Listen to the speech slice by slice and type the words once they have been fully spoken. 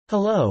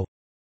Hello.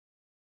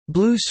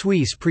 Blue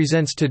Suisse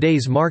presents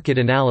today's market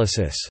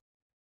analysis.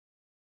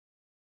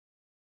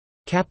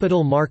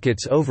 Capital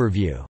Markets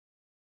Overview.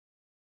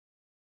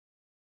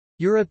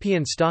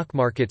 European stock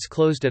markets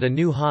closed at a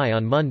new high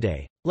on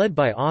Monday, led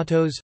by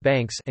autos,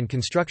 banks, and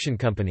construction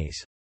companies.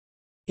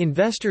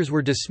 Investors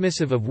were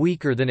dismissive of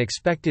weaker than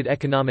expected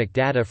economic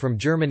data from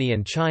Germany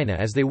and China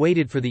as they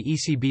waited for the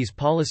ECB's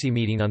policy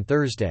meeting on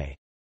Thursday.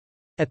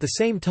 At the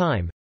same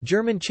time,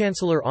 German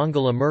Chancellor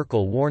Angela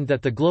Merkel warned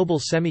that the global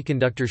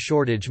semiconductor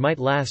shortage might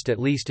last at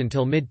least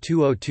until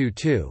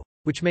mid-2022,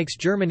 which makes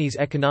Germany's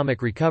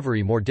economic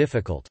recovery more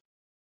difficult.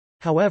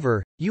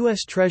 However,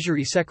 U.S.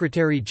 Treasury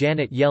Secretary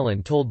Janet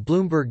Yellen told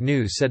Bloomberg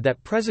News said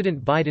that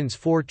President Biden's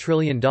 $4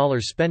 trillion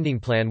spending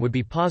plan would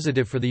be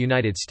positive for the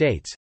United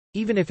States,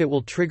 even if it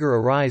will trigger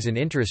a rise in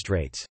interest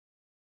rates.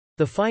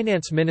 The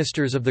finance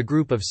ministers of the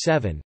Group of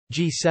Seven,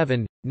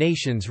 G7,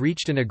 nations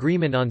reached an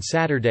agreement on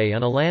Saturday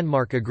on a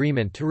landmark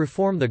agreement to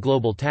reform the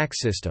global tax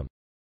system.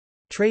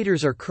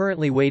 Traders are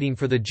currently waiting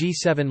for the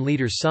G7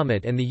 Leaders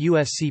Summit and the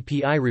US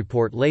CPI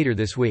report later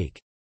this week.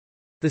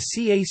 The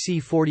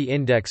CAC 40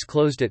 index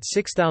closed at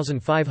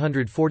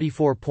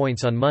 6,544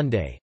 points on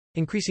Monday,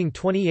 increasing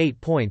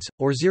 28 points,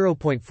 or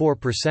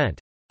 0.4%,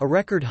 a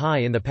record high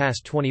in the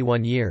past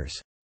 21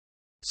 years.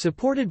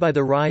 Supported by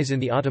the rise in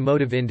the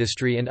automotive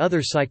industry and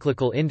other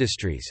cyclical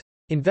industries,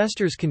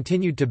 investors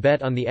continued to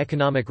bet on the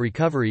economic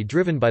recovery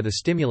driven by the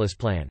stimulus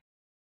plan.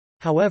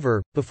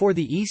 However, before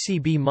the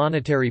ECB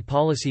monetary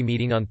policy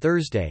meeting on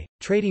Thursday,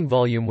 trading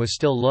volume was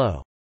still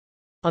low.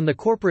 On the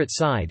corporate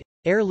side,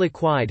 Air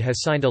Liquide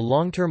has signed a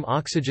long-term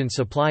oxygen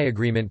supply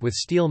agreement with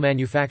steel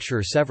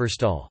manufacturer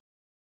Severstal.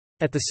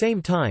 At the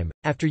same time,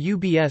 after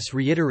UBS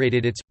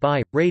reiterated its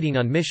buy rating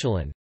on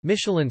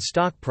Michelin's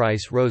stock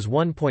price rose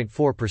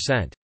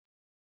 1.4%.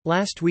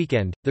 Last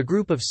weekend, the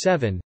Group of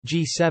Seven,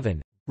 G7,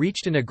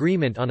 reached an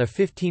agreement on a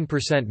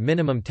 15%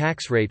 minimum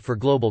tax rate for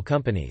global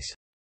companies.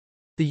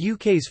 The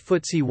UK's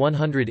FTSE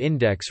 100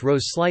 index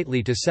rose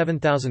slightly to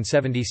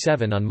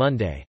 7,077 on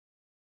Monday.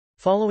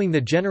 Following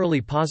the generally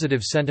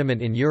positive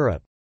sentiment in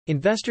Europe,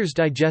 investors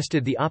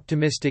digested the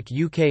optimistic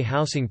UK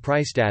housing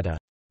price data,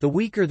 the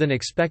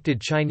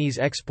weaker-than-expected Chinese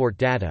export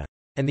data,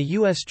 and the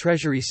U.S.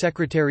 Treasury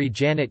Secretary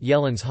Janet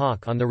Yellen's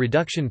hawk on the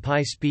Reduction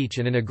Pi speech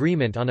and an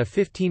agreement on a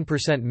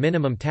 15%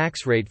 minimum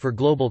tax rate for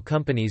global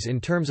companies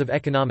in terms of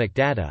economic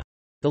data.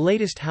 The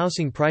latest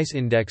housing price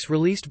index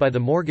released by the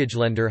mortgage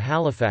lender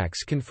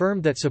Halifax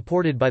confirmed that,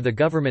 supported by the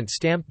government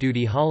stamp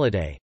duty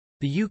holiday,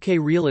 the UK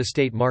real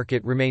estate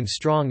market remained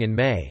strong in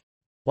May,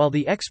 while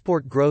the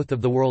export growth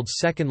of the world's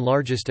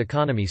second-largest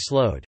economy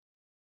slowed.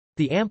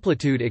 The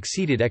amplitude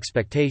exceeded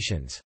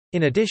expectations.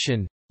 In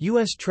addition,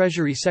 U.S.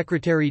 Treasury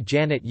Secretary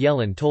Janet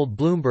Yellen told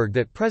Bloomberg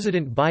that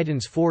President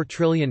Biden's $4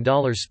 trillion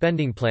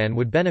spending plan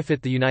would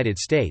benefit the United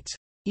States,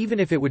 even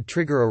if it would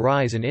trigger a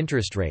rise in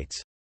interest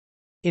rates.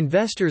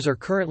 Investors are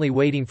currently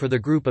waiting for the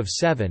Group of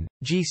Seven,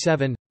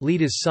 G7,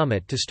 Leaders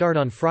Summit to start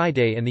on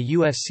Friday and the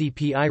US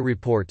CPI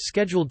report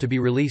scheduled to be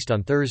released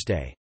on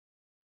Thursday.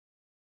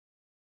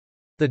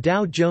 The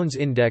Dow Jones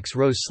Index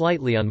rose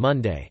slightly on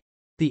Monday.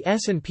 The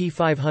S&P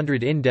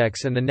 500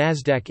 index and the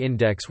Nasdaq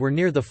index were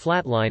near the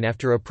flatline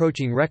after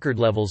approaching record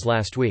levels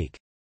last week.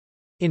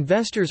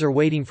 Investors are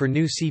waiting for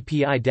new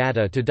CPI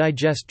data to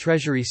digest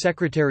Treasury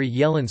Secretary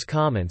Yellen's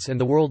comments and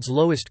the world's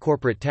lowest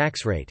corporate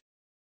tax rate.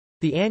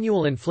 The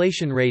annual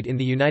inflation rate in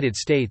the United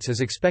States is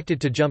expected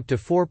to jump to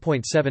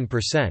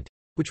 4.7%,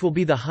 which will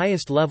be the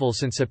highest level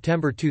since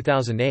September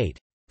 2008,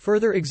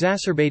 further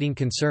exacerbating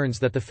concerns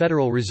that the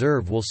Federal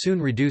Reserve will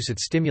soon reduce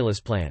its stimulus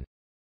plan.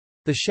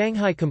 The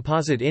Shanghai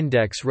Composite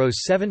Index rose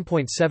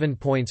 7.7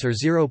 points or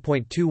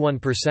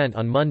 0.21%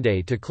 on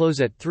Monday to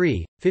close at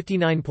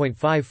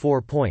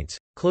 359.54 points,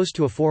 close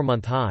to a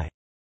four-month high.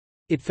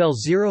 It fell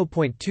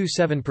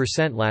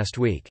 0.27% last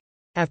week.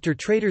 After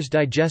traders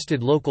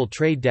digested local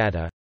trade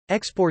data,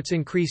 exports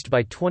increased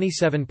by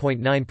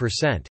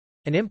 27.9%,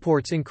 and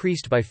imports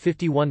increased by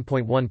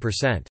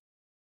 51.1%.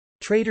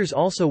 Traders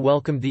also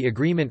welcomed the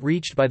agreement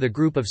reached by the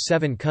Group of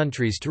Seven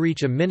countries to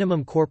reach a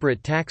minimum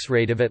corporate tax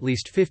rate of at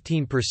least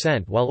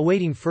 15% while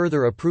awaiting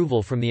further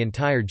approval from the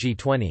entire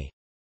G20.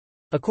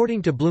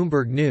 According to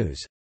Bloomberg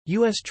News,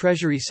 U.S.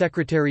 Treasury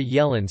Secretary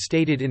Yellen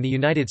stated in the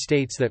United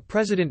States that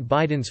President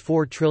Biden's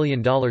 $4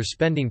 trillion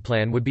spending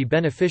plan would be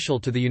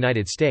beneficial to the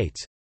United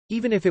States,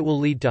 even if it will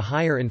lead to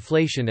higher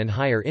inflation and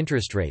higher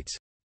interest rates.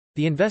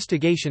 The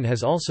investigation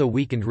has also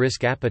weakened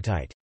risk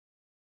appetite.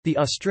 The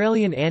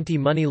Australian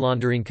Anti-Money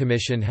Laundering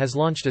Commission has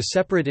launched a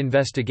separate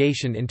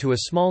investigation into a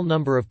small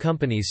number of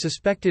companies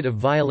suspected of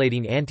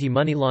violating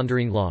anti-money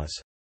laundering laws.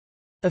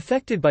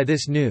 Affected by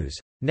this news,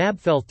 NAB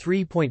fell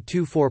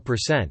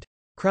 3.24%,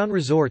 Crown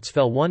Resorts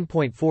fell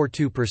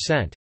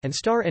 1.42%, and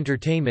Star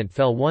Entertainment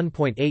fell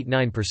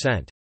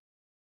 1.89%.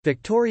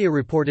 Victoria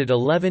reported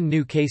 11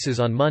 new cases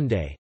on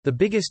Monday, the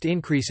biggest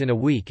increase in a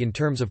week in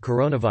terms of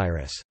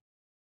coronavirus.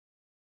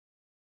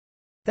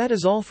 That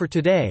is all for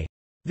today.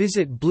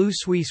 Visit Blue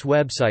Suisse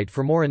website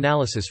for more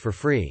analysis for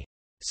free.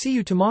 See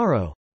you tomorrow.